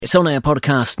It's On Air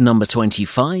podcast number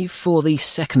 25 for the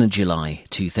 2nd of July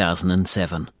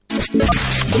 2007.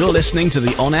 You're listening to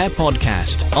the On Air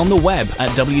podcast on the web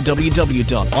at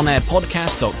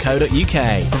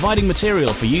www.onairpodcast.co.uk, providing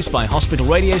material for use by hospital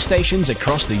radio stations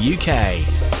across the UK.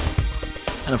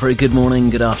 And a very good morning,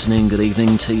 good afternoon, good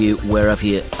evening to you wherever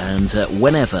you and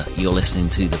whenever you're listening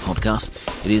to the podcast.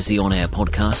 It is the On Air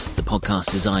podcast, the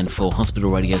podcast designed for hospital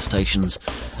radio stations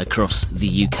across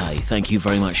the UK. Thank you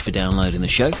very much for downloading the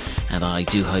show, and I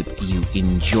do hope you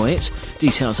enjoy it.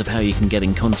 Details of how you can get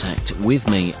in contact with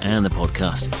me and the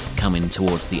podcast coming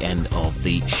towards the end of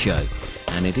the show.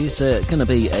 And it is going to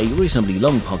be a reasonably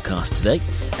long podcast today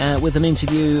with an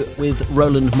interview with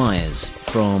Roland Myers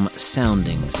from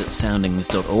Soundings at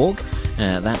soundings.org.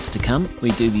 That's to come.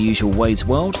 We do the usual Wade's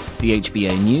World, the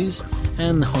HBA news,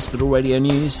 and hospital radio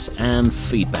news, and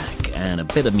feedback, and a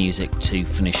bit of music to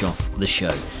finish off the show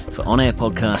for On Air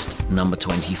podcast number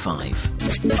 25.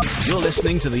 You're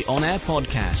listening to the On Air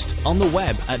podcast on the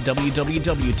web at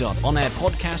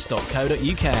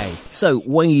www.onairpodcast.co.uk. So,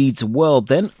 Wade's World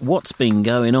then. What's been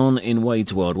going on in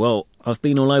Wade's World? Well, I've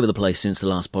been all over the place since the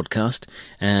last podcast.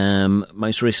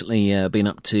 Most recently, been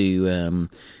up to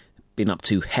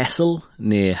Hessel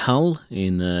near Hull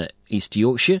in East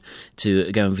Yorkshire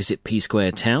to go and visit P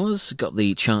Square Towers. Got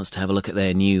the chance to have a look at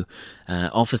their new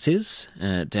offices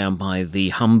down by the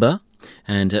Humber,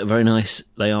 and very nice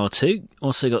they are too.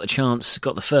 Also got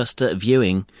the first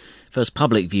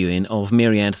public viewing of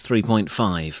Myriad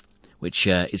 3.5. which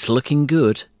it's looking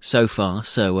good so far.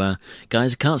 So,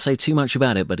 guys, I can't say too much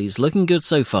about it, but it's looking good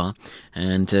so far,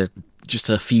 and just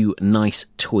a few nice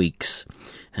tweaks.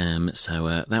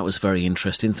 So that was very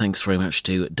interesting. Thanks very much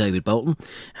to David Bolton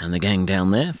and the gang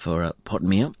down there for potting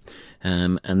me up.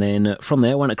 And then from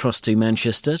there, went across to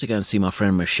Manchester to go and see my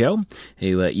friend Michelle,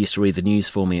 who used to read the news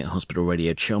for me at Hospital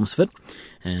Radio Chelmsford.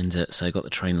 And so I got the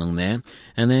train along there.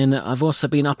 And then I've also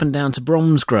been up and down to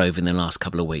Bromsgrove in the last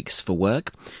couple of weeks for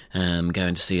work, going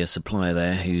to see a supplier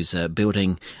there who's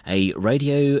building a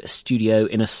radio studio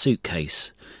in a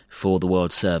suitcase for the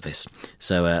World Service.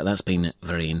 So that's been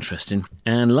very interesting.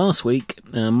 And last week,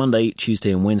 Monday,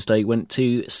 Tuesday and Wednesday, went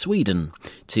to Sweden,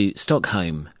 to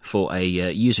Stockholm, for a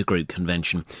user group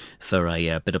convention for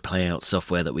a bit of playout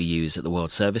software that we use at the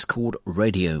World Service called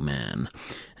Radioman.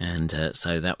 And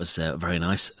so that was very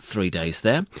nice. 3 days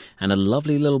there, and a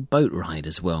lovely little boat ride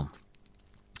as well.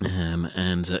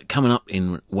 And coming up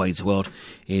in Wade's World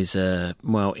is, it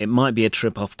might be a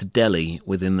trip off to Delhi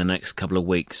within the next couple of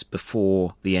weeks,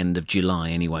 before the end of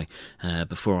July anyway,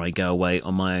 before I go away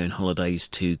on my own holidays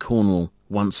to Cornwall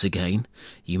once again.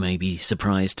 You may be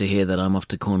surprised to hear that I'm off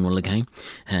to Cornwall again.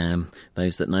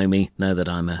 Those that know me know that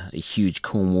I'm a huge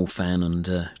Cornwall fan,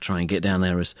 and try and get down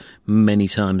there as many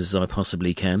times as I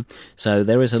possibly can. So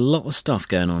there is a lot of stuff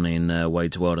going on in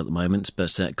Wade's World at the moment,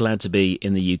 but glad to be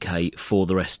in the UK for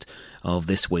the rest of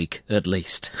this week, at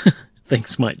least.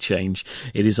 Things might change.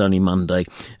 It is only Monday,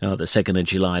 the 2nd of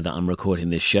July, that I'm recording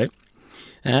this show.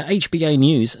 HBA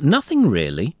news, nothing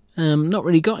really. Not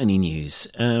really got any news.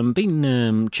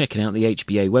 Been checking out the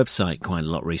HBA website quite a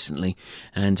lot recently,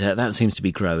 and that seems to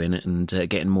be growing and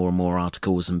getting more and more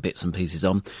articles and bits and pieces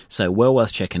on. So well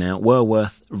worth checking out, well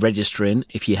worth registering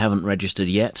if you haven't registered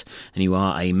yet and you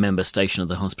are a member station of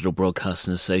the Hospital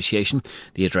Broadcasting Association.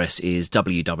 The address is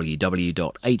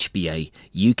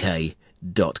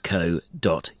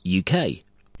www.hbauk.co.uk.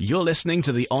 You're listening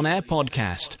to the On Air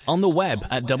podcast on the web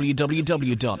at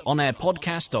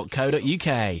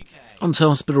www.onairpodcast.co.uk. On to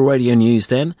hospital radio news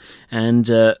then, and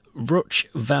Rutch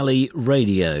Valley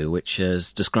Radio, which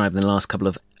is described in the last couple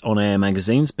of on-air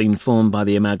magazines, been formed by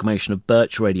the amalgamation of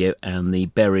Birch Radio and the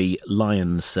Bury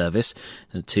Lions service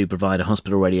to provide a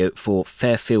hospital radio for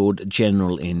Fairfield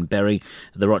General in Bury,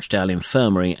 the Rochdale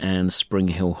Infirmary and Spring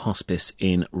Hill Hospice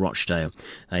in Rochdale.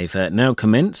 They've now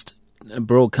commenced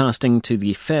broadcasting to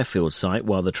the Fairfield site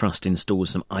while the Trust installs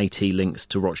some IT links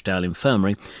to Rochdale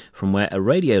Infirmary, from where a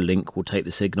radio link will take the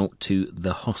signal to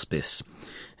the hospice.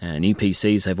 New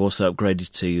PCs they've also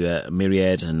upgraded to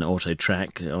Myriad and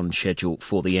AutoTrack on schedule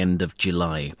for the end of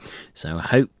July. So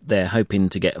they're hoping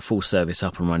to get a full service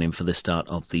up and running for the start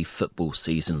of the football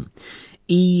season.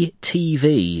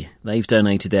 ETV, they've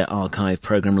donated their archive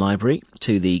programme library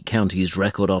to the county's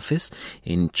record office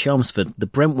in Chelmsford. The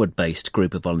Brentwood-based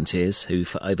group of volunteers who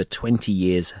for over 20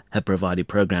 years have provided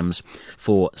programmes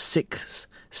for 6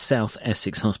 South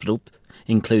Essex hospitals,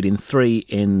 including 3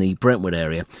 in the Brentwood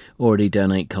area, already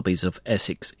donate copies of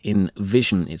Essex in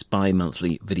Vision, its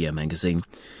bi-monthly video magazine.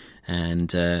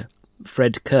 And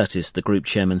Fred Curtis, the group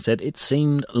chairman, said it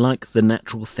seemed like the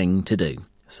natural thing to do.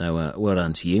 So well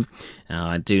done to you.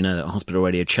 I do know that Hospital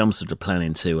Radio Chelmsford are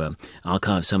planning to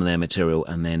archive some of their material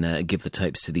and then give the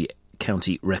tapes to the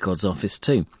County Records Office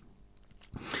too.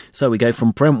 So we go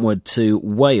from Brentwood to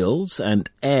Wales, and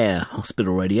Ayr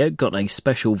Hospital Radio got a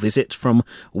special visit from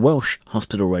Welsh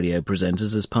Hospital Radio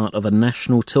presenters as part of a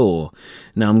national tour.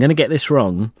 Now, I'm going to get this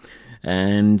wrong,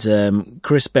 and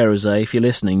Chris Berezay, if you're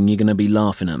listening, you're going to be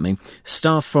laughing at me.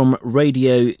 Staff from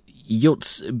Radio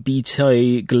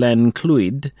Yotbitoi Glen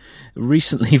Clwyd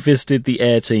recently visited the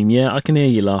Ayr team. Yeah, I can hear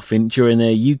you laughing. During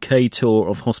their UK tour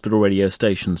of hospital radio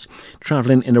stations.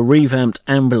 Travelling in a revamped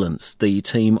ambulance, the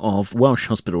team of Welsh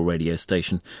Hospital Radio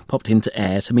Station popped into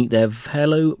Ayr to meet their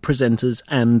fellow presenters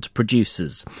and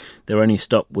producers. Their only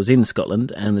stop was in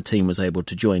Scotland, and the team was able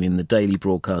to join in the daily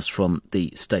broadcast from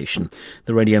the station.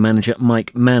 The radio manager,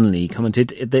 Mike Manley,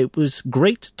 commented, "It was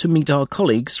great to meet our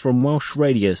colleagues from Welsh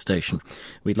Radio Station.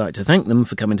 We'd like to thank them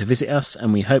for coming to visit us,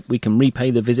 and we hope we can repay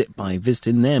the visit by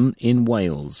visiting them in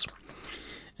Wales."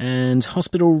 And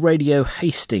Hospital Radio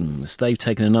Hastings, they've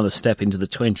taken another step into the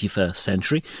 21st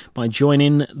century by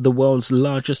joining the world's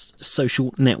largest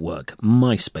social network,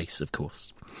 MySpace, of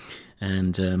course.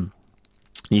 And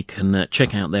you can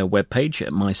check out their webpage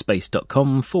at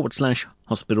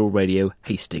myspace.com/Hospital Radio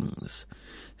Hastings.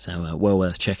 So well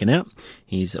worth checking out.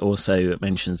 He's also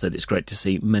mentions that it's great to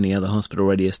see many other hospital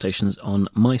radio stations on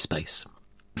MySpace.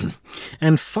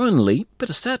 And finally, bit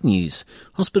of sad news.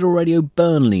 Hospital Radio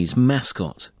Burnley's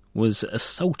mascot was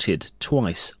assaulted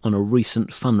twice on a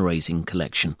recent fundraising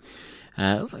collection,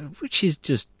 which is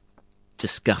just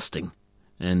disgusting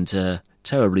and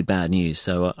terribly bad news.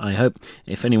 So I hope,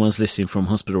 if anyone's listening from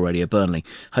Hospital Radio Burnley,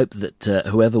 hope that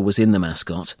whoever was in the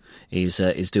mascot is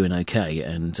doing okay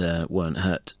and weren't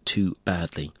hurt too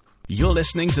badly. You're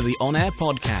listening to the On Air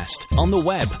Podcast on the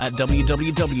web at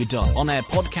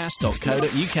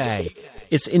www.onairpodcast.co.uk.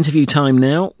 It's interview time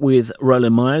now with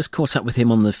Roland Myers. Caught up with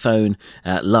him on the phone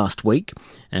last week.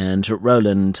 And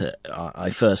Roland,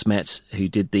 I first met, who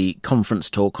did the conference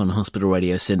talk on hospital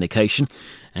radio syndication.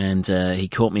 And he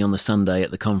caught me on the Sunday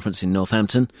at the conference in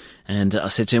Northampton. And I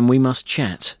said to him, we must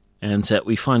chat. And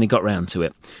we finally got round to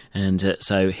it. And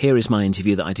so here is my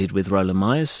interview that I did with Roland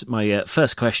Myers. My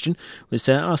first question was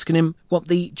asking him what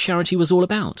the charity was all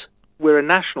about. We're a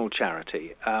national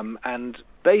charity, and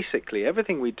basically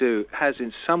everything we do has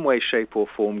in some way, shape or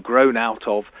form grown out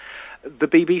of the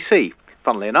BBC,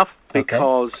 funnily enough,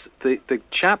 because the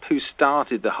chap who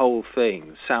started the whole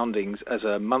thing, Soundings, as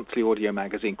a monthly audio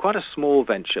magazine, quite a small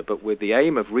venture, but with the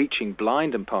aim of reaching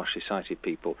blind and partially sighted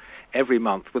people every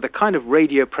month with a kind of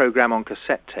radio program on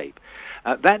cassette tape.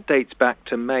 That dates back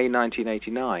to May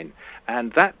 1989,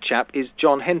 and that chap is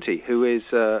John Henty, who is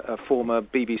a former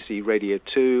BBC Radio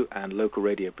 2 and local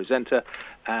radio presenter,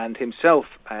 and himself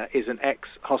is an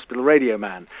ex-hospital radio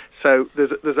man. So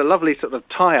there's a lovely sort of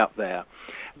tie-up there.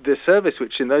 The service,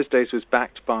 which in those days was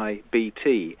backed by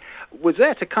BT, was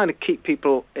there to kind of keep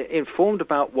people informed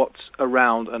about what's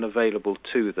around and available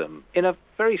to them in a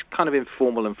very kind of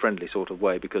informal and friendly sort of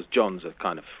way, because John's a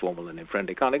kind of formal and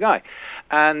friendly kind of guy.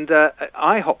 And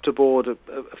I hopped aboard a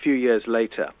few years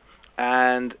later,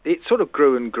 and it sort of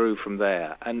grew and grew from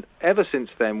there. And ever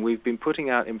since then, we've been putting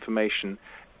out information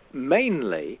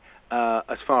mainly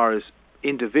as far as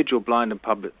individual blind and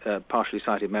partially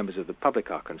sighted members of the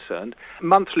public are concerned,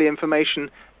 monthly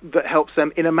information that helps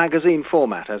them in a magazine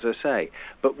format, as I say.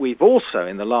 But we've also,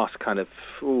 in the last kind of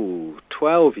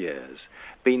 12 years,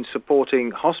 been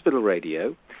supporting hospital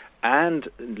radio and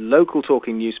local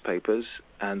talking newspapers,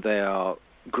 and there are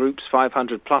groups,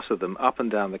 500 plus of them, up and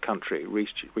down the country,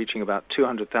 reaching about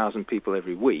 200,000 people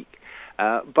every week,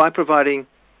 by providing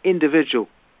individual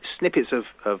snippets of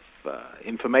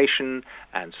information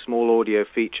and small audio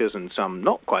features, and some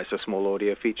not quite so small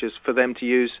audio features, for them to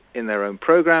use in their own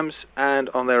programs and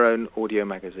on their own audio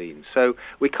magazines. So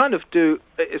we kind of do,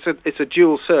 it's a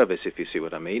dual service, if you see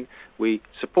what I mean. We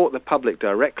support the public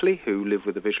directly who live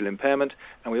with a visual impairment,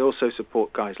 and we also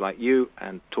support guys like you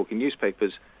and talking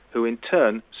newspapers who in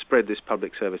turn spread this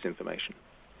public service information.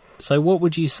 So what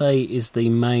would you say is the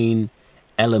main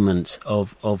element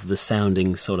of the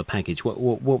Sounding sort of package?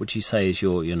 What would you say is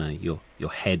your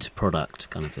head product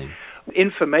kind of thing?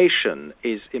 Information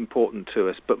is important to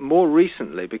us, but more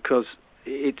recently, because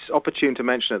it's opportune to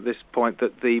mention at this point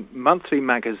that the monthly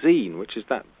magazine, which is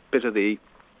that bit of the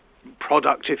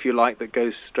product, if you like, that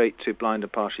goes straight to blind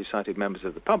and partially sighted members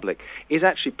of the public, is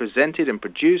actually presented and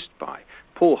produced by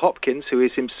Paul Hopkins, who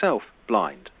is himself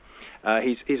blind.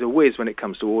 He's a whiz when it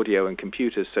comes to audio and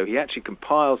computers, so he actually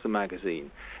compiles the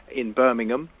magazine in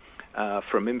Birmingham,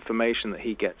 from information that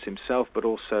he gets himself, but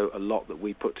also a lot that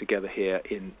we put together here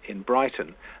in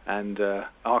Brighton. And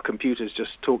our computers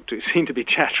just seem to be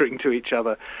chattering to each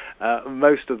other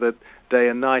most of the day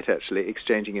and night, actually,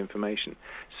 exchanging information.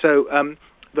 So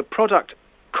the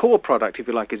core product, if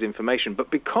you like, is information. But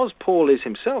because Paul is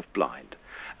himself blind,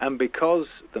 and because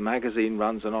the magazine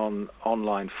runs an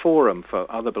online forum for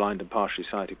other blind and partially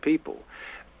sighted people,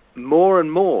 more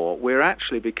and more we're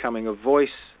actually becoming a voice,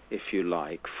 if you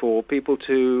like, for people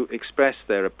to express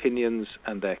their opinions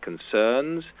and their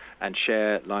concerns and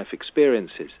share life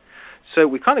experiences. So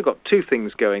we kind of got two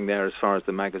things going there as far as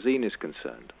the magazine is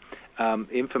concerned,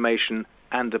 information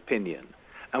and opinion.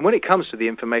 And when it comes to the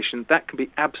information, that can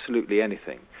be absolutely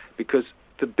anything, because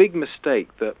the big mistake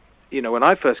that, when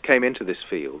I first came into this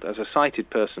field as a sighted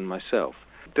person myself,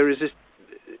 there is this,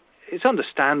 it's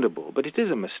understandable, but it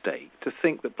is a mistake to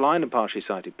think that blind and partially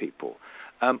sighted people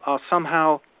are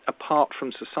somehow apart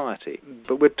from society.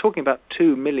 But we're talking about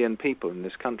 2 million people in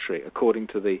this country, according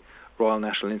to the Royal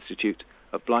National Institute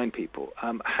of Blind People,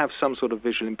 have some sort of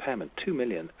visual impairment. 2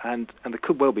 million, and there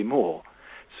could well be more.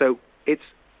 So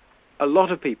a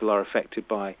lot of people are affected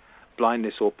by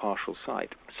blindness or partial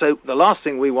sight. So the last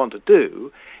thing we want to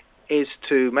do is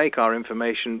to make our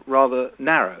information rather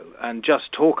narrow and just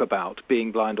talk about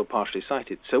being blind or partially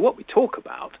sighted. So what we talk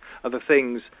about are the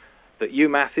things that you,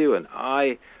 Matthew, and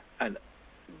I, and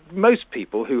most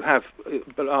people who have,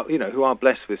 who are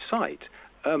blessed with sight,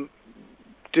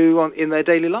 do in their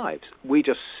daily lives. We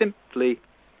just simply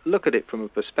look at it from a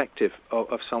perspective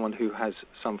of someone who has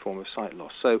some form of sight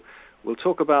loss. So we'll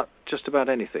talk about just about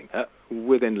anything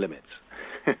within limits.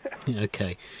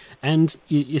 Okay. And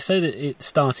you say that it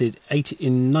started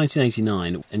in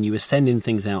 1989 and you were sending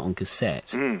things out on cassette.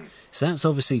 So that's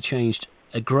obviously changed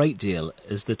a great deal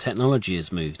as the technology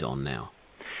has moved on now.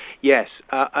 Yes.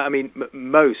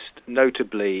 Most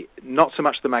notably, not so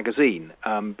much the magazine,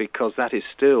 because that is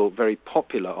still very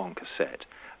popular on cassette.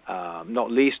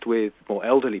 Not least with more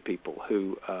elderly people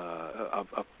who are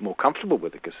more comfortable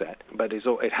with the cassette, but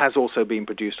it has also been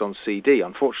produced on CD.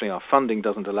 Unfortunately, our funding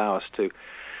doesn't allow us to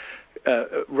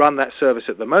run that service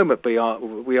at the moment, but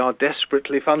we are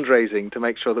desperately fundraising to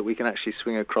make sure that we can actually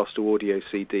swing across to audio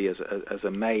CD as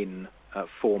a main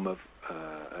form of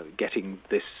getting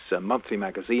this monthly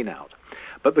magazine out.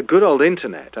 But the good old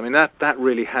internet, that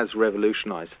really has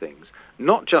revolutionized things.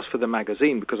 Not just for the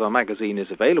magazine, because our magazine is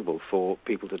available for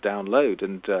people to download,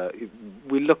 and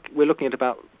we're looking at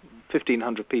about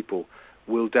 1,500 people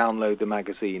will download the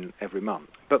magazine every month.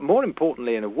 But more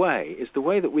importantly, in a way, is the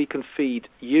way that we can feed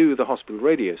you, the hospital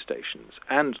radio stations,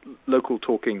 and local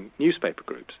talking newspaper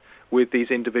groups with these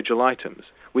individual items.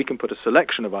 We can put a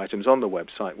selection of items on the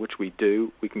website, which we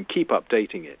do. We can keep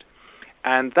updating it.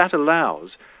 And that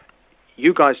allows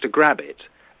you guys to grab it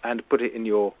and put it in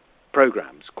your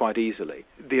programs quite easily.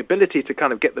 The ability to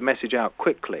kind of get the message out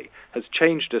quickly has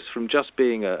changed us from just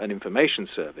being an information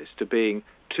service to being,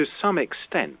 to some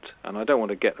extent, and I don't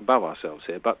want to get above ourselves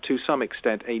here, but to some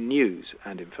extent a news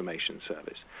and information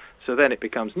service. So then it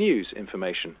becomes news,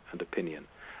 information and opinion.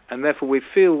 And therefore we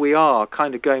feel we are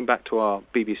kind of going back to our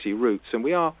BBC roots, and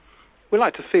we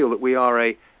like to feel that we are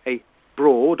a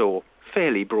broad or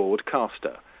fairly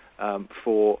broadcaster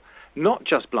for not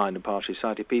just blind and partially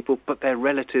sighted people, but their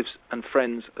relatives and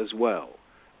friends as well.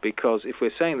 Because if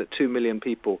we're saying that 2 million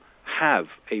people have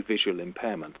a visual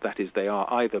impairment, that is, they are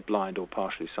either blind or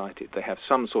partially sighted, they have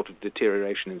some sort of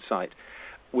deterioration in sight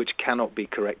which cannot be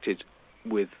corrected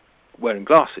with wearing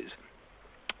glasses,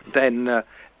 then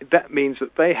that means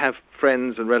that they have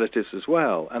friends and relatives as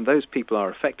well, and those people are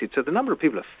affected. So the number of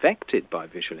people affected by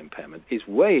visual impairment is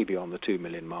way beyond the 2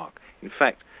 million mark. In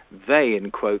fact, they,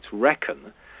 in quotes,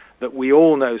 reckon that we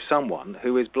all know someone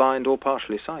who is blind or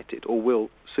partially sighted, or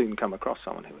will soon come across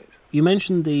someone who is. You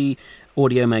mentioned the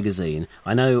audio magazine.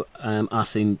 I know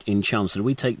us in Chelmsford,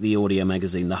 we take the audio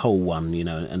magazine, the whole one,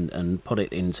 and put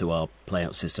it into our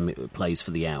playout system. It plays for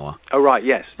the hour. Oh, right,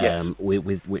 yes.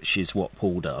 With which is what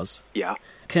Paul does. Yeah.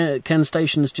 Can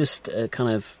stations just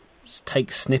kind of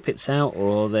take snippets out,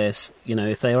 or there's,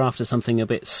 if they are after something a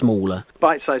bit smaller?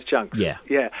 Bite-sized chunks. Yeah.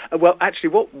 Yeah. Well, actually,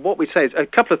 what we say is a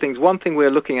couple of things. One thing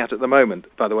we're looking at the moment,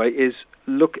 by the way, is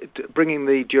bringing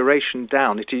the duration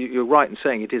down. You're right in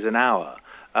saying it is an hour.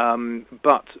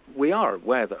 But we are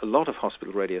aware that a lot of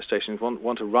hospital radio stations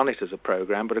want to run it as a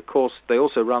programme, but of course they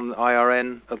also run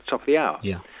IRN at the top of the hour.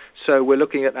 Yeah. So we're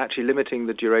looking at actually limiting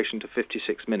the duration to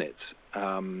 56 minutes.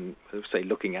 Say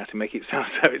looking at and make it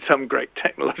sound so it's some great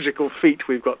technological feat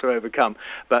we've got to overcome.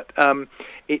 But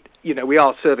we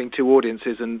are serving two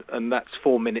audiences, and that's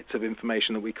 4 minutes of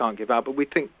information that we can't give out. But we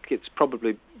think it's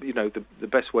probably the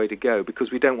best way to go,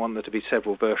 because we don't want there to be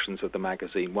several versions of the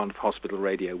magazine: one for hospital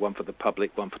radio, one for the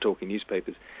public, one for talking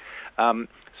newspapers.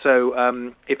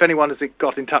 So if anyone has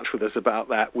got in touch with us about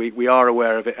that, we are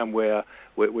aware of it, and we're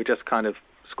just kind of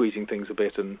squeezing things a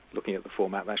bit and looking at the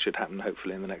format. That should happen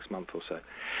hopefully in the next month or so.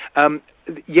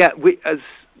 As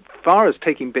far as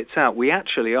taking bits out, we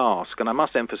actually ask, and I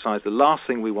must emphasise, the last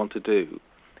thing we want to do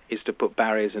is to put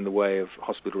barriers in the way of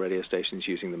hospital radio stations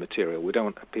using the material. We don't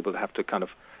want people to have to kind of,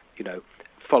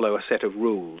 follow a set of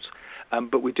rules.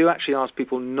 But we do actually ask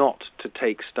people not to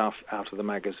take stuff out of the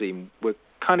magazine. We're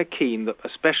kind of keen that,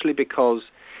 especially because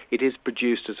it is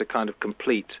produced as a kind of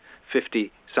complete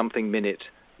 50-something minute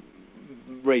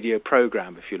radio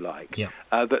program, if you like,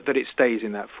 that it stays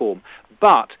in that form.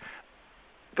 But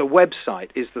the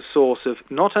website is the source of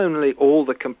not only all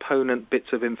the component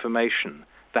bits of information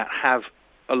that have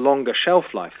a longer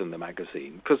shelf life than the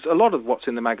magazine, because a lot of what's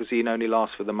in the magazine only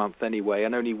lasts for the month anyway,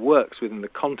 and only works within the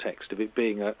context of it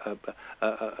being a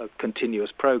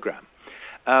continuous program.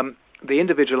 The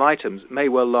individual items may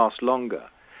well last longer.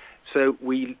 So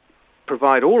we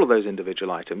provide all of those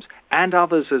individual items and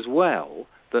others as well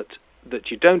that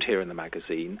you don't hear in the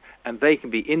magazine, and they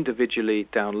can be individually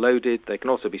downloaded. They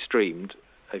can also be streamed,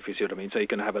 if you see what I mean. So you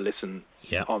can have a listen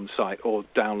on site or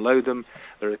download them.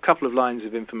 There are a couple of lines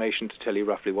of information to tell you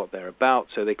roughly what they're about,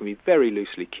 so they can be very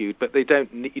loosely queued, but you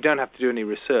don't have to do any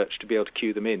research to be able to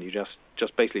queue them in. You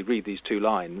just basically read these 2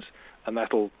 lines, and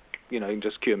that'll, you can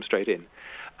just queue them straight in.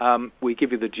 We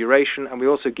give you the duration, and we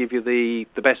also give you the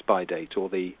best by date, or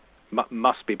the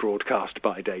must be broadcast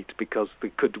by date, because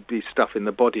there could be stuff in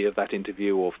the body of that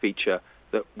interview or feature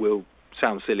that will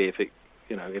sound silly if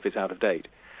it's out of date.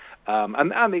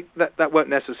 And I mean, that won't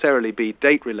necessarily be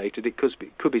date related. It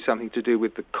could be something to do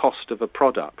with the cost of a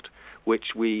product,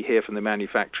 which we hear from the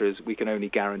manufacturers we can only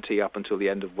guarantee up until the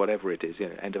end of whatever it is,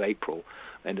 end of April,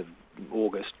 end of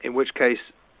August, in which case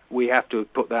we have to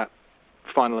put that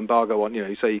final embargo on,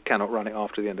 so you cannot run it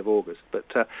after the end of August. But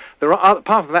there are,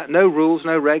 apart from that, no rules,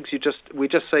 no regs. We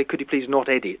just say, could you please not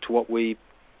edit what we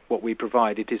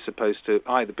provide? It is supposed to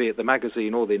either be at the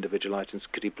magazine or the individual items.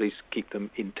 Could you please keep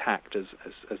them intact as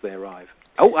they arrive?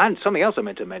 Oh, and something else I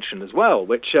meant to mention as well,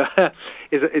 which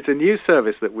is a new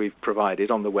service that we've provided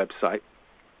on the website,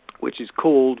 which is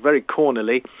called, very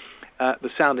cornerly, the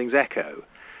Soundings Echo,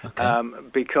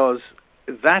 because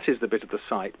that is the bit of the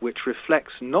site which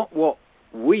reflects not what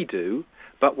we do,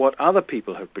 but what other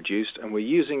people have produced, and we're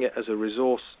using it as a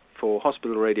resource for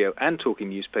hospital radio and talking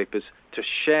newspapers to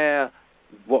share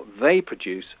what they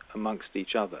produce amongst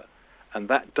each other. And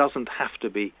that doesn't have to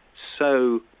be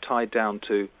so tied down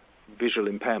to visual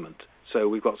impairment. So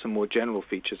we've got some more general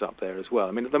features up there as well.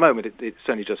 I mean, at the moment it's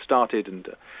only just started, and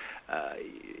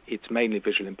it's mainly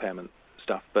visual impairment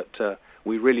stuff, but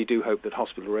we really do hope that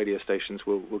hospital radio stations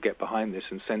will get behind this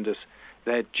and send us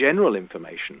their general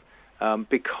information,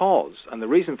 because, and the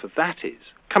reason for that is,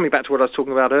 coming back to what I was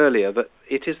talking about earlier, that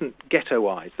it isn't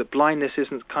ghettoized, that blindness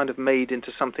isn't kind of made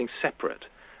into something separate.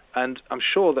 And I'm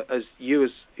sure that as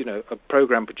a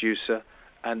program producer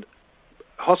and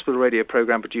hospital radio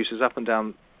program producers up and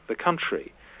down the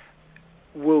country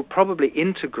will probably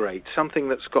integrate something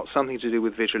that's got something to do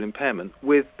with visual impairment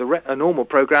with a normal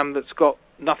program that's got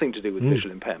nothing to do with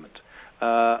visual impairment.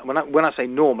 When I say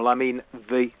normal, I mean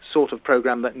the sort of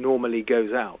program that normally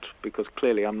goes out, because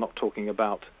clearly I'm not talking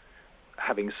about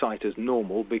having sight as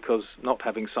normal, because not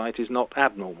having sight is not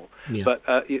abnormal. But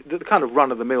the kind of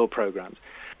run-of-the-mill programs.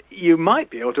 You might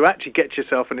be able to actually get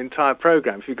yourself an entire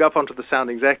program. If you go up onto the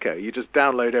Soundings Echo, you just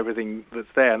download everything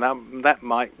that's there, and that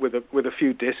might, with a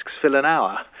few discs, fill an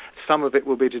hour. Some of it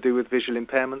will be to do with visual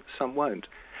impairment, some won't.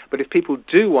 But if people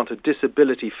do want a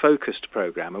disability-focused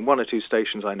program, and 1 or 2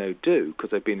 stations I know do,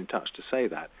 because they've been in touch to say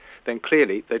that, then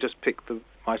clearly they just pick the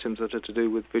items that are to do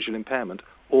with visual impairment,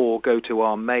 or go to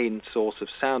our main source of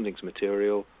soundings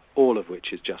material, all of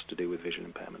which is just to do with visual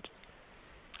impairment.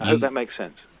 I hope that makes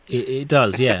sense. It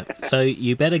does, yeah. So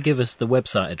you better give us the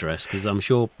website address, because I'm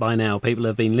sure by now people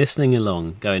have been listening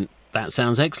along, going, that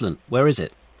sounds excellent. Where is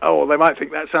it? Oh, well, they might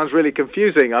think that sounds really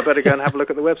confusing. I better go and have a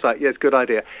look at the website. Yes, good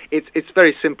idea. It's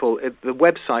very simple. The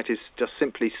website is just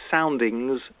simply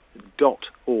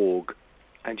soundings.org,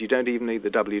 and you don't even need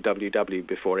the www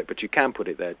before it, but you can put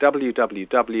it there.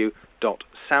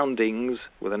 www.soundings,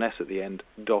 with an S at the end,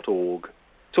 .org.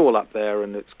 It's all up there,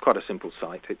 and it's quite a simple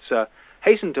site. It's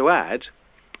hasten to add,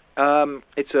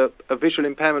 It's a visual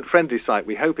impairment friendly site.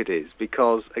 We hope it is,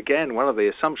 because again, one of the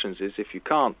assumptions is if you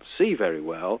can't see very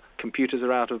well, computers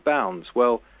are out of bounds.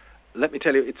 Well, let me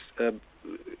tell you,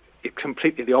 it's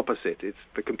completely the opposite. It's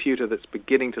the computer that's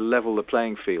beginning to level the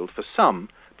playing field for some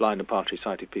blind and partially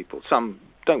sighted people. Some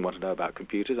don't want to know about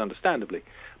computers, understandably,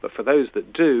 but for those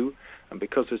that do, and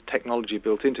because there's technology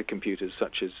built into computers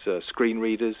such as screen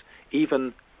readers,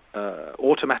 even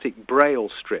automatic braille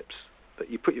strips, that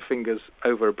you put your fingers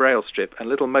over a braille strip and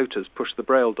little motors push the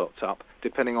braille dots up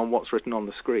depending on what's written on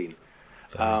the screen.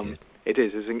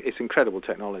 It's incredible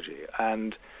technology,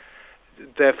 and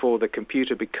therefore the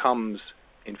computer becomes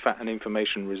in fact an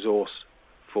information resource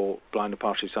for blind and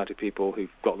partially sighted people who've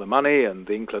got the money and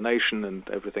the inclination and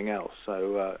everything else.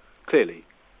 So clearly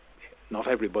not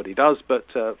everybody does, but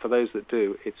for those that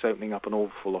do, it's opening up an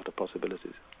awful lot of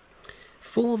possibilities.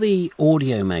 For the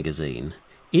audio magazine,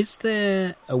 is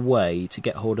there a way to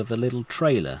get hold of a little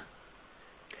trailer?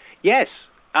 Yes,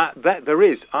 there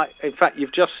is. In fact,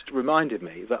 you've just reminded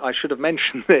me that I should have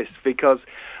mentioned this, because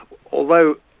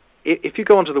although if you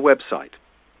go onto the website,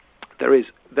 there is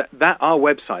that our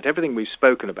website, everything we've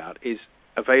spoken about is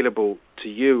available to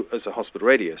you as a hospital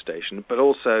radio station, but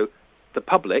also the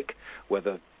public,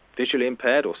 whether visually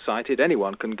impaired or sighted,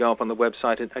 anyone can go up on the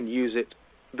website and use it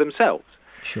themselves.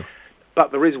 Sure.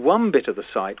 But there is one bit of the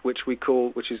site which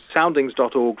is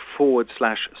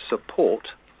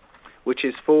soundings.org/support, which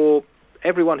is for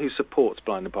everyone who supports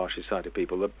blind and partially sighted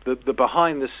people, the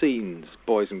behind-the-scenes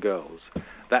boys and girls.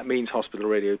 That means hospital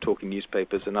radio, talking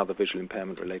newspapers, and other visual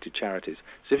impairment-related charities.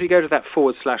 So if you go to that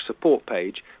 /support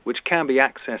page, which can be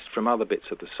accessed from other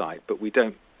bits of the site, but we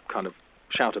don't kind of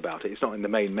shout about it. It's not in the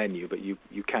main menu, but you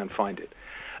can find it.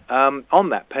 On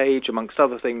that page, amongst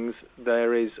other things,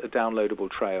 there is a downloadable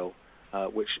trail,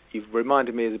 which you've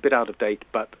reminded me is a bit out of date,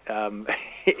 but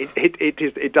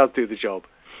it does do the job.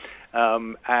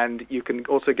 And you can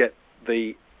also get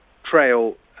the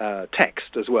trail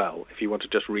text as well, if you want to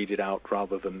just read it out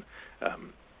rather than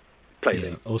play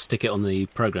it. Or stick it on the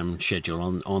program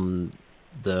schedule on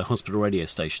the hospital radio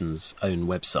station's own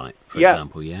website, for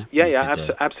example.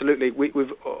 Absolutely.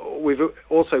 We've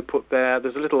also put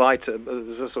there's a little item,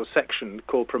 there's a sort of section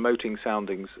called Promoting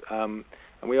Soundings, and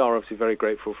we are obviously very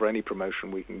grateful for any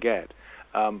promotion we can get.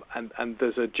 And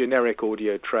there's a generic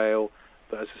audio trail,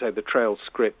 but as I say, the trail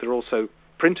script. There are also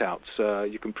printouts.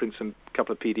 You can print a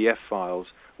couple of PDF files,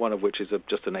 one of which is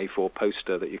just an A4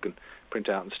 poster that you can print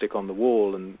out and stick on the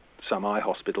wall, and some eye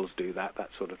hospitals do that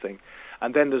sort of thing.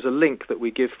 And then there's a link that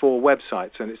we give for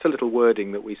websites, and it's a little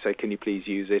wording that we say, can you please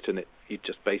use it? And you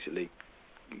just basically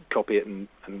copy it and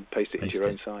paste it into your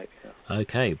own site. Yeah.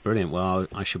 Okay, brilliant. Well,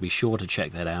 I shall be sure to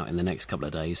check that out in the next couple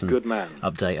of days and Good man.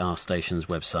 Update our station's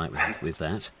website with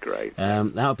that. Great.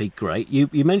 That would be great.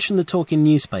 You mentioned the talking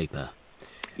newspaper.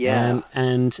 Yeah.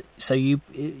 And so you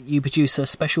produce a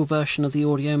special version of the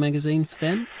audio magazine for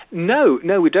them? No,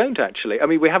 we don't actually. I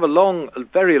mean, we have a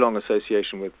very long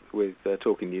association with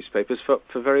talking newspapers for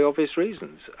very obvious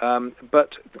reasons.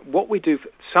 But what we do,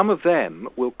 some of them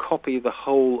will copy the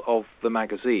whole of the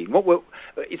magazine.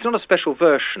 It's not a special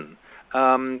version,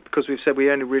 because we've said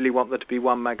we only really want there to be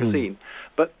one magazine.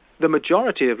 But the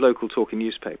majority of local talking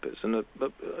newspapers, and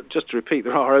just to repeat,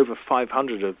 there are over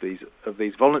 500 of these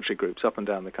voluntary groups up and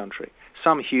down the country.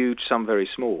 Some huge, some very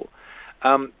small.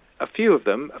 A few of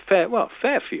them, a fair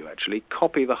few actually,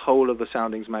 copy the whole of the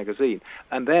Soundings magazine,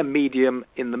 and their medium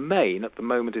in the main at the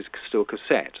moment is still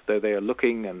cassette, though they are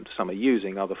looking, and some are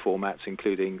using other formats,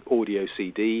 including audio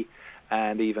CD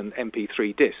and even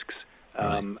MP3 discs,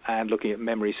 and looking at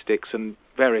memory sticks and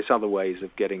various other ways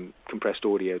of getting compressed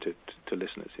audio to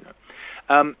listeners.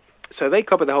 So they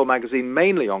copy the whole magazine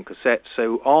mainly on cassette.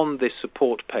 So on this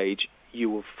support page,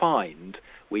 you will find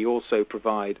we also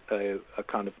provide a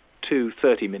kind of 2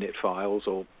 30-minute files,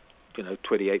 or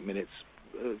 28 minutes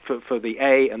for the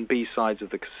A and B sides of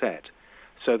the cassette.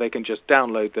 So they can just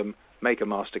download them, make a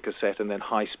master cassette, and then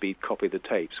high-speed copy the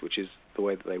tapes, which is the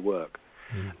way that they work.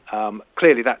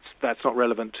 Clearly, that's not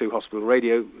relevant to hospital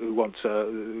radio, who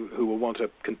will want a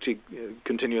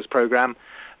continuous program.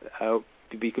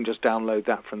 You can just download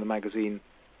that from the magazine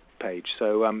page.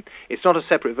 So it's not a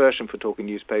separate version for talking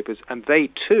newspapers, and they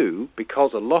too,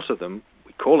 because a lot of them,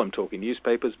 we call them talking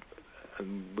newspapers,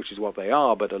 which is what they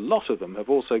are, but a lot of them have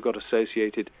also got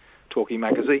associated talking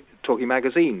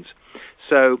magazines.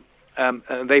 So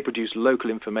and they produce local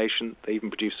information. They even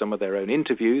produce some of their own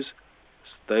interviews.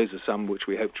 Those are some which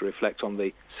we hope to reflect on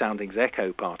the Soundings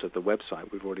Echo part of the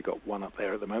website. We've already got one up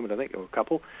there at the moment, I think, or a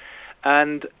couple.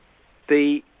 And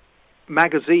the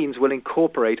magazines will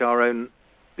incorporate our own,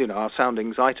 our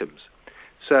Soundings items.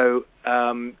 So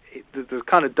there's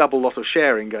kind of double lot of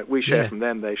sharing. We share from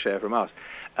them, they share from us.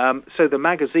 So the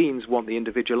magazines want the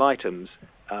individual items,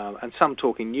 and some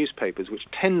talking newspapers, which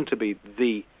tend to be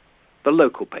the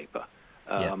local paper,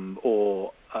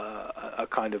 or a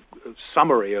kind of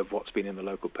summary of what's been in the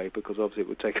local paper, because obviously it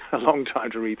would take a long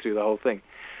time to read through the whole thing.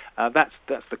 That's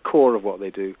the core of what they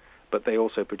do. But they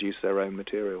also produce their own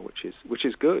material, which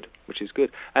is good.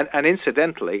 And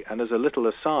incidentally, and as a little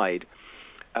aside,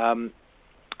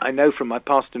 I know from my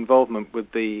past involvement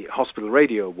with the Hospital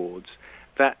Radio Awards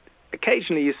that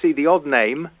occasionally you see the odd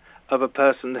name of a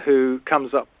person who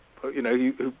comes up,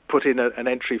 who put in an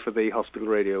entry for the Hospital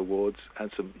Radio Awards, and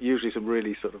usually some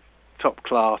really sort of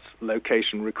top-class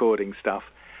location recording stuff.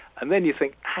 And then you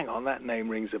think, hang on, that name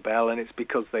rings a bell, and it's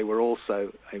because they were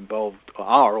also involved, or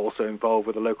are also involved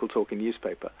with a local talking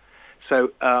newspaper.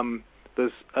 So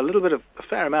there's a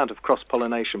fair amount of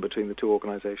cross-pollination between the two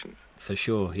organisations. For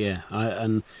sure, yeah.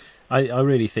 I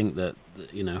really think that,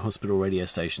 hospital radio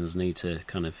stations need to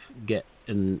kind of get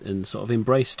and sort of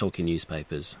embrace talking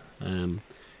newspapers,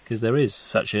 because there is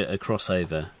such a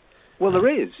crossover. Well, there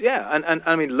is, yeah. And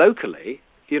I mean, locally,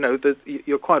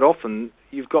 you're quite often,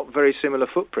 you've got very similar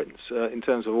footprints in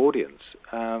terms of audience,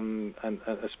 and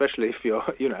especially if you're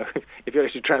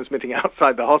actually transmitting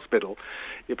outside the hospital,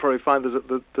 you probably find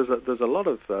there's a lot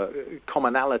of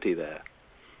commonality there.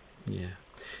 Yeah.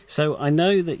 So I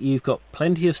know that you've got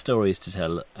plenty of stories to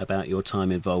tell about your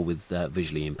time involved with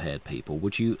visually impaired people.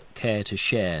 Would you care to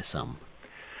share some?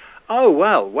 Oh,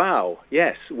 well, wow,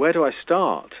 yes. Where do I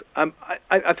start? I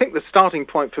think the starting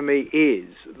point for me is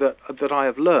that I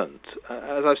have learnt,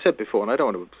 as I've said before, and I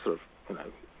don't want to sort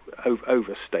of,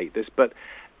 overstate this, but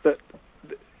that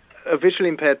a visually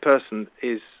impaired person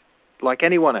is like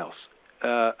anyone else.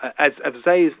 They've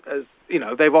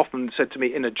often said to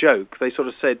me in a joke, they sort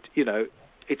of said,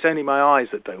 it's only my eyes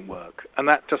that don't work, and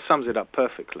that just sums it up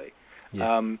perfectly.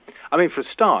 Yeah. I mean, for a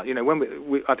start,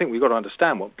 when I think we've got to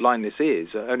understand what blindness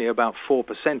is. Only about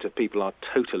 4% of people are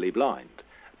totally blind,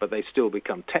 but they still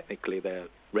become technically, they're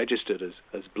registered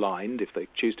as blind if they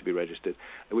choose to be registered,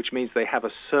 which means they have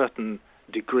a certain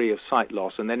degree of sight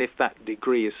loss, and then if that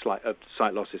degree of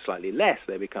sight loss is slightly less,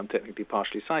 they become technically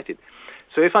partially sighted.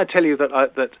 So if I tell you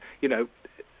that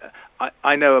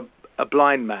I know a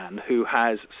blind man who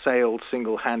has sailed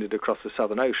single-handed across the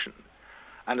Southern Ocean,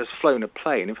 and has flown a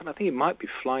plane. In fact, I think he might be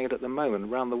flying it at the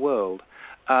moment around the world.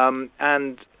 And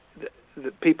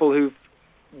the people who've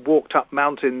walked up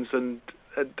mountains and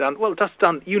done,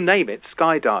 you name it,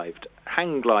 skydived,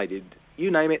 hang glided, you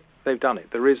name it, they've done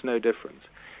it. There is no difference.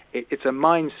 It's a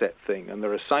mindset thing, and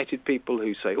there are sighted people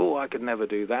who say, oh, I could never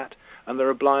do that, and there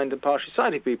are blind and partially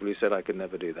sighted people who said, I could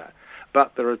never do that.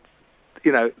 But there are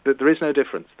there is no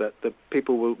difference. That the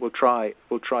people will try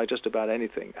just about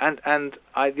anything. And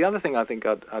the other thing I think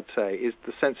I'd say is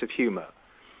the sense of humour.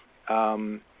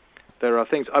 There are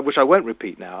things which I won't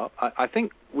repeat now. I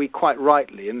think we quite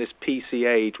rightly, in this PC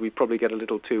age, we probably get a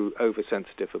little too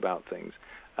oversensitive about things.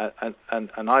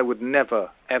 And I would never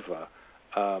ever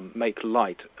make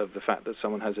light of the fact that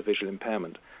someone has a visual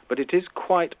impairment. But it is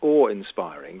quite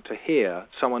awe-inspiring to hear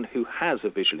someone who has a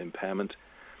visual impairment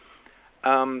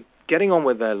getting on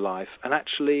with their life, and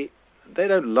actually they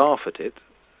don't laugh at it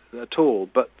at all,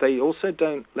 but they also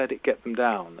don't let it get them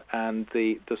down. And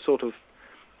the sort of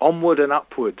onward and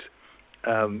upward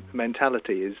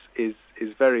mentality is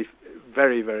very,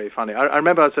 very, very funny. I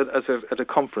remember I was at a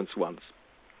conference once,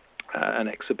 an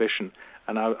exhibition,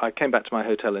 and I came back to my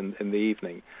hotel in the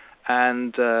evening,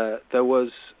 and there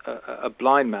was a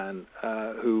blind man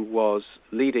who was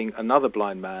leading another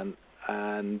blind man,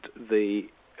 and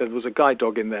there was a guide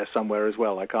dog in there somewhere as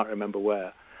well. I can't remember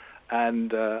where.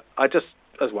 And I just,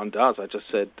 as one does, I just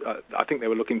said, I think they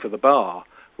were looking for the bar,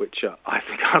 which I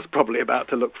think I was probably about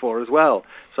to look for as well.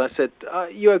 So I said,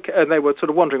 you okay? And they were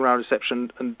sort of wandering around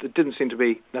reception, and it didn't seem to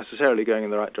be necessarily going in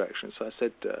the right direction. So I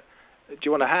said, do you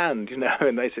want a hand?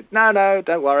 And they said, no,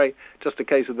 don't worry, just a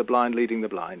case of the blind leading the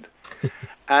blind.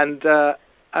 and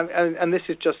this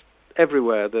is just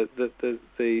everywhere.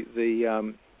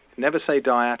 The never say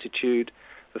die attitude,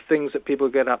 the things that people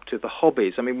get up to, the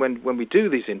hobbies. I mean, when we do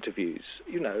these interviews,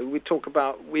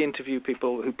 we interview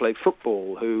people who play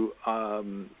football, who,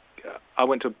 I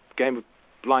went to a game of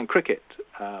blind cricket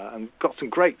and got some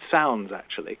great sounds,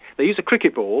 actually. They use a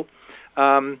cricket ball,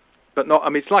 but not, I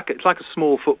mean, it's like a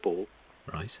small football.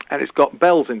 Right. And it's got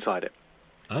bells inside it.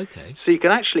 Okay. So you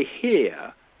can actually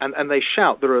hear, and they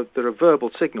shout, there are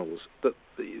verbal signals,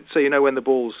 so you know when the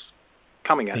ball's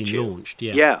coming at you. Launched,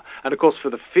 yeah. Yeah, and of course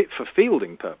for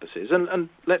fielding purposes, and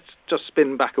let's just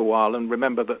spin back a while and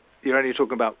remember that you're only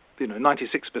talking about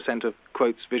 96% of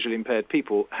quotes visually impaired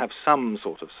people have some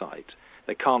sort of sight.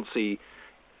 They can't see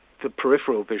the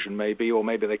peripheral vision, maybe, or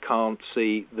maybe they can't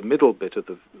see the middle bit of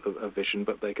vision,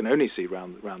 but they can only see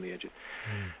round the edges.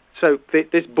 So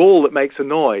this ball that makes a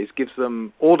noise gives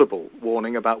them audible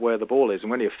warning about where the ball is,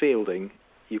 and when you're fielding,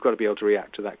 you've got to be able to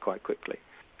react to that quite quickly.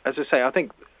 As I say, I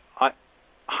think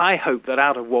I hope that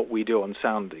out of what we do on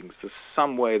Soundings, there's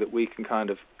some way that we can kind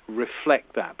of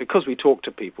reflect that. Because we talk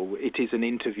to people, it is an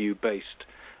interview-based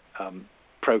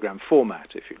program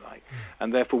format, if you like,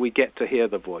 and therefore we get to hear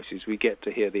the voices, we get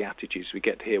to hear the attitudes, we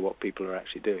get to hear what people are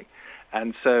actually doing.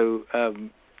 And so,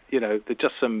 there's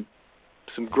just some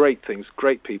great things,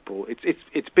 great people.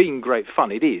 It's been great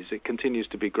fun. It continues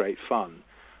to be great fun.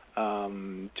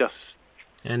 Just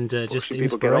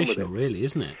inspirational, really,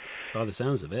 isn't it? By the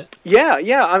sounds of it.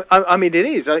 Yeah. I mean, it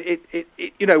is.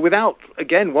 It without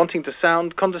again wanting to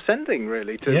sound condescending,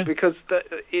 really, because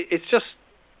it's just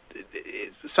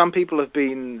some people have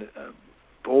been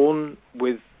born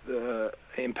with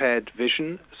impaired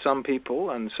vision. Some people,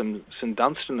 and some St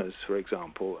Dunstaners, for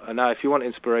example. And now, if you want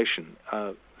inspiration,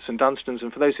 St Dunstan's,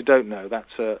 and for those who don't know,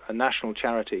 that's a national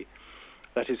charity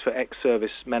that is for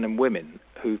ex-service men and women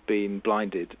who've been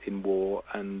blinded in war,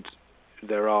 and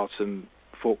there are some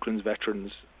Falklands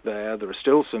veterans there. There are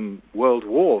still some World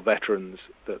War veterans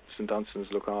that St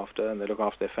Dunstan's look after, and they look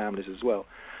after their families as well.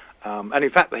 And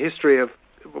in fact, the history of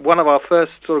one of our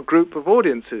first sort of group of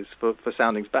audiences for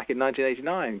Soundings back in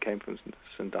 1989 came from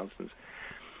St Dunstan's.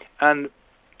 And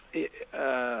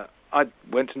I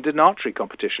went and did an archery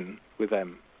competition with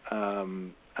them.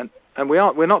 And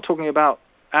we're not talking about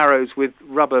arrows with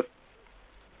rubber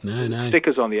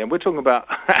stickers on the end. We're talking about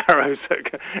arrows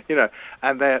that,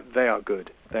 and they are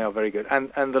good. They are very good.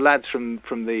 And the lads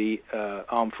from the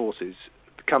armed forces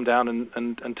come down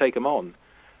and take them on.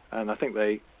 And I think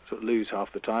they sort of lose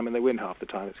half the time and they win half the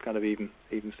time. It's kind of even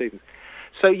Stevens.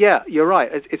 So yeah, you're right.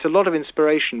 It's a lot of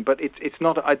inspiration, but it's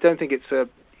not. I don't think it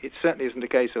certainly isn't a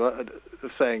case of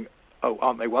saying, "Oh,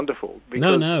 aren't they wonderful?"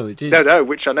 Because, no, it is. No,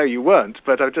 which I know you weren't,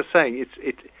 but I'm just saying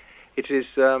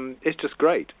it's just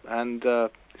great, and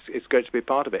it's great to be a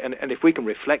part of it. And if we can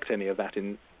reflect any of that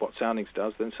in what Soundings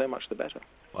does, then so much the better.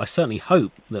 I certainly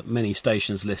hope that many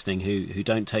stations listening who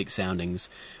don't take Soundings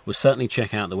will certainly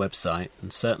check out the website,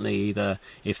 and certainly either,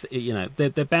 if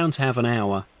they're bound to have an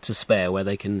hour to spare where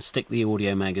they can stick the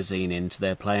audio magazine into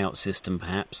their playout system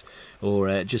perhaps,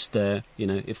 or just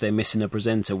if they're missing a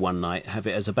presenter one night, have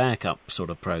it as a backup sort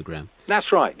of programme.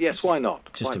 That's right, yes, why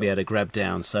not? Just to be able to grab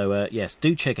down. So yes,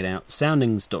 do check it out,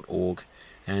 soundings.org.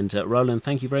 And Roland,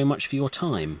 thank you very much for your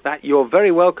time. You're very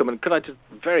welcome. And could I just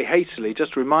very hastily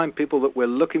just remind people that we're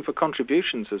looking for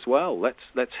contributions as well.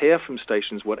 Let's hear from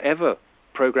stations, whatever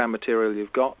program material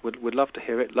you've got. We'd love to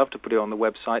hear it, love to put it on the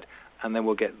website, and then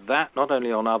we'll get that not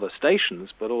only on other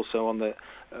stations but also on the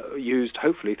used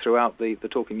hopefully throughout the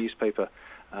Talking Newspaper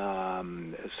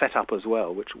setup as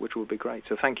well, which would be great.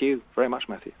 So thank you very much,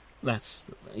 Matthew.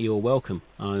 You're welcome.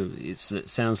 It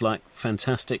sounds like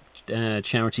fantastic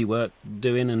charity work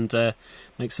doing, and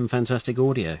make some fantastic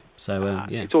audio. So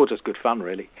yeah, it's all just good fun,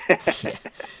 really. Yeah.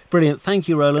 Brilliant. Thank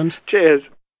you, Roland. Cheers.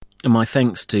 And my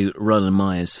thanks to Roland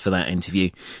Myers for that interview.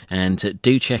 And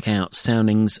do check out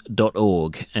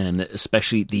soundings.org, and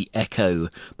especially the Echo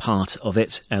part of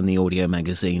it, and the audio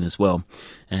magazine as well.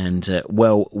 And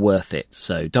well worth it.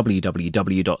 So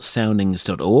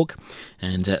www.soundings.org.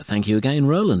 And thank you again,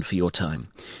 Roland, for your time.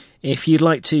 If you'd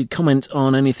like to comment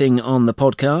on anything on the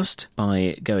podcast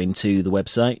by going to the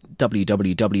website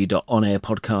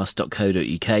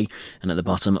www.onairpodcast.co.uk, and at the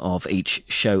bottom of each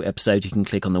show episode you can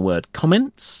click on the word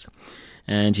comments,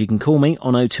 and you can call me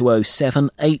on 0207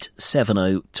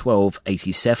 870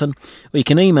 1287, or you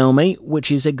can email me,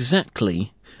 which is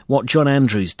exactly what John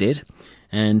Andrews did.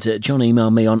 And John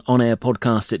emailed me on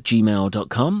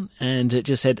onairpodcast@gmail.com, and it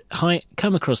just said, "Hi,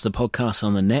 come across the podcast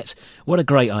on the net. What a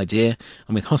great idea.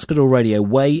 I'm with Hospital Radio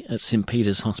Way at St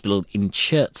Peter's Hospital in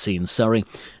Chertsey in Surrey,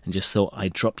 and just thought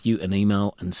I'd drop you an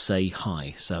email and say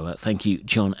hi." So thank you,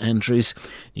 John Andrews.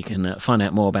 You can find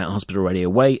out more about Hospital Radio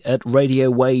Way at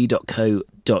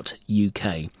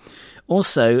radioway.co.uk.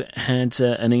 Also had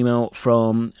an email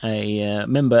from a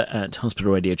member at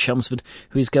Hospital Radio Chelmsford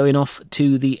who is going off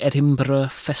to the Edinburgh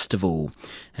Festival,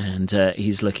 and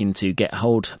he's looking to get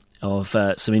hold of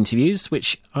some interviews,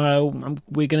 which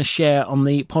we're going to share on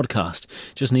the podcast.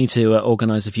 Just need to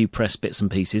organise a few press bits and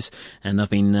pieces, and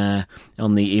I've been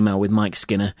on the email with Mike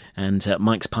Skinner, and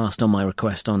Mike's passed on my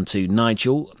request on to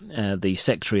Nigel, the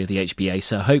secretary of the HBA,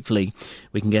 so hopefully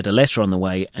we can get a letter on the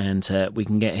way, and we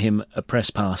can get him a press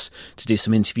pass to do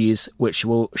some interviews, which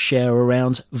we'll share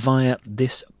around via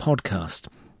this podcast.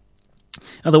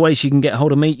 Other ways you can get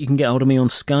hold of me, you can get hold of me on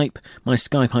Skype. My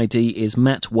Skype ID is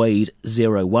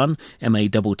MattWade01,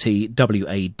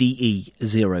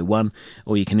 MattWade01,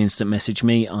 or you can instant message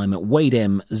me. I'm at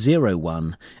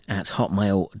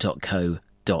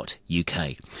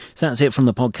wadem01@hotmail.co.uk. So that's it from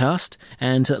the podcast,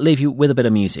 and leave you with a bit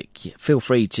of music. Feel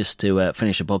free just to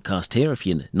finish a podcast here if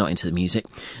you're not into the music,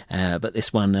 but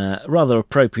this one rather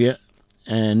appropriate,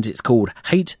 and it's called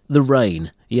Hate the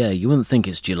Rain. Yeah, you wouldn't think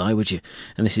it's July, would you?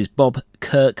 And this is Bob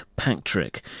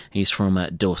Kirkpatrick. He's from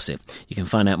Dorset. You can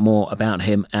find out more about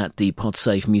him at the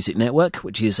Podsafe Music Network,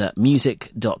 which is at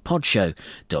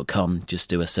music.podshow.com. Just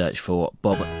do a search for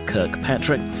Bob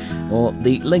Kirkpatrick, or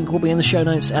the link will be in the show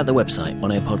notes at the website,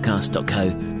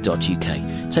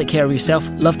 onairpodcast.co.uk. Take care of yourself.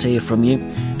 Love to hear from you.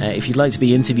 If you'd like to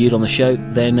be interviewed on the show,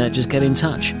 then just get in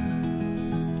touch.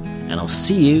 And I'll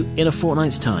see you in a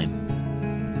fortnight's time.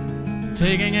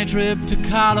 Taking a trip to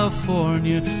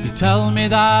California, you tell me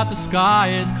that the sky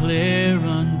is clear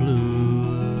and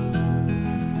blue.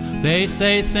 They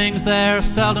say things there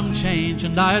seldom change,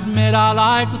 and I admit I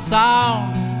like the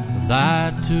sound of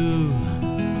that too.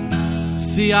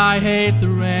 See, I hate the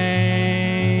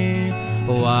rain,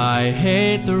 oh, I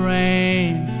hate the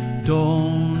rain,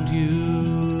 don't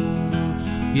you?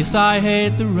 Yes, I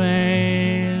hate the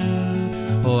rain,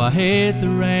 oh, I hate the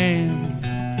rain,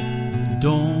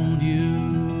 don't you?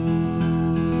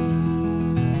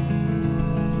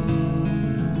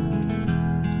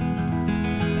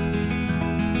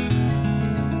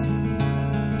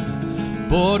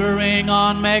 Bordering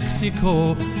on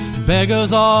Mexico,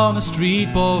 beggars on the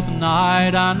street both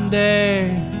night and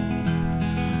day.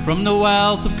 From the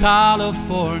wealth of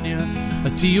California,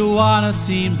 Tijuana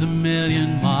seems a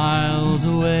million miles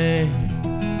away.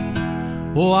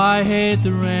 Oh, I hate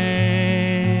the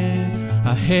rain,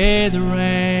 I hate the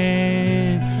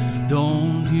rain,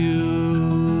 don't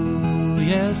you?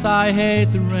 Yes, I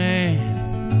hate the rain,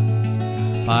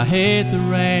 I hate the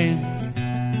rain,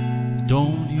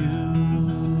 don't you?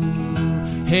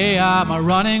 Hey, am I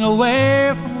running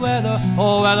away from weather,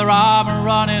 or whether I'm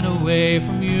running away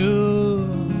from you?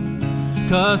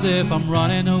 'Cause if I'm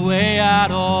running away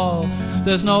at all,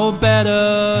 there's no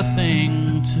better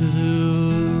thing to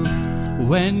do.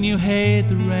 When you hate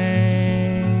the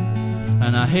rain,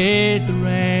 and I hate the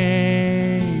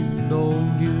rain,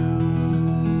 don't you?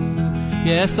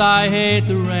 Yes, I hate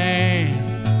the rain,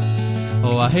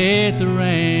 oh, I hate the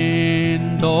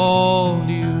rain, don't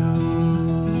you?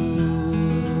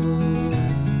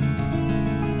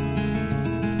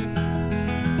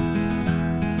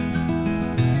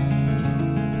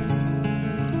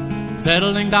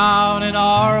 Settling down in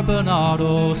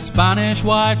Arbanado, Spanish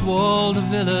white-walled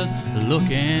villas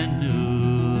looking new.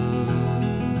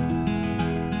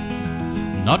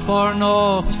 Not far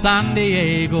north of San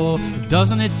Diego,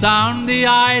 doesn't it sound the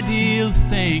ideal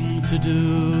thing to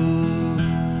do?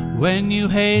 When you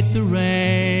hate the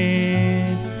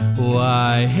rain, oh,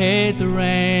 I hate the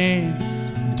rain,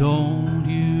 don't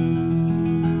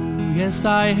you? Yes,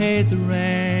 I hate the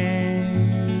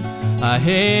rain, I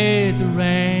hate the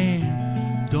rain,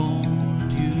 don't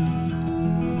you?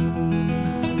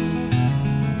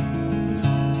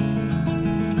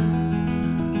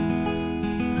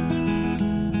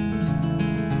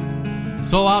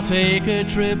 So I'll take a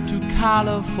trip to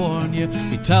California.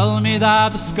 You tell me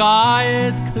that the sky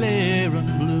is clear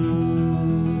and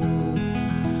blue.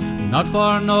 Not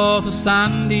far north of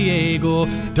San Diego,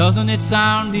 doesn't it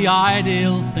sound the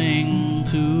ideal thing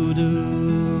to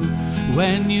do?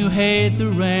 When you hate the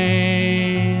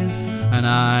rain, and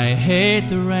I hate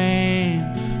the rain,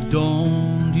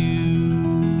 don't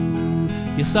you?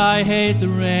 Yes, I hate the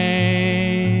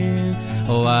rain,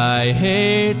 oh, I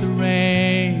hate the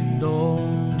rain,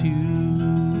 don't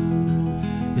you?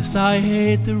 Yes, I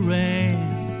hate the rain,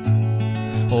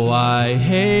 oh, I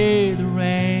hate the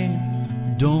rain,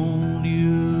 don't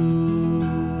you?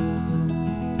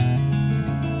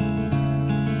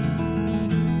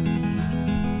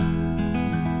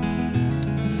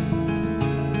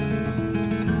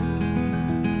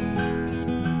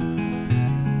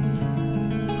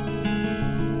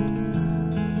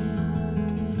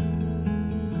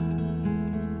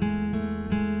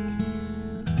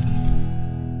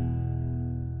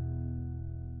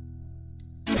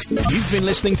 You've been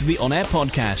listening to the On Air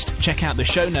Podcast. Check out the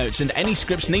show notes and any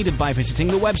scripts needed by visiting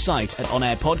the website at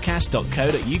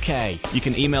onairpodcast.co.uk. You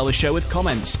can email the show with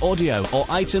comments, audio, or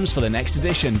items for the next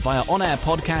edition via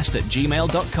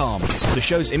onairpodcast@gmail.com. The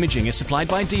show's imaging is supplied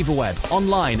by DivaWeb,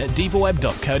 online at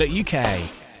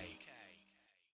divaweb.co.uk.